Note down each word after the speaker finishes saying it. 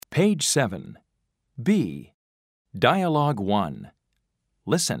Page 7. B. Dialogue 1.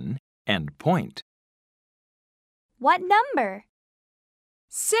 Listen and point. What number?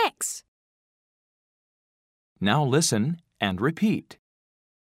 6. Now listen and repeat.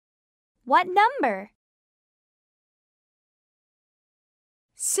 What number?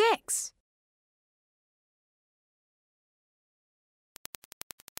 6.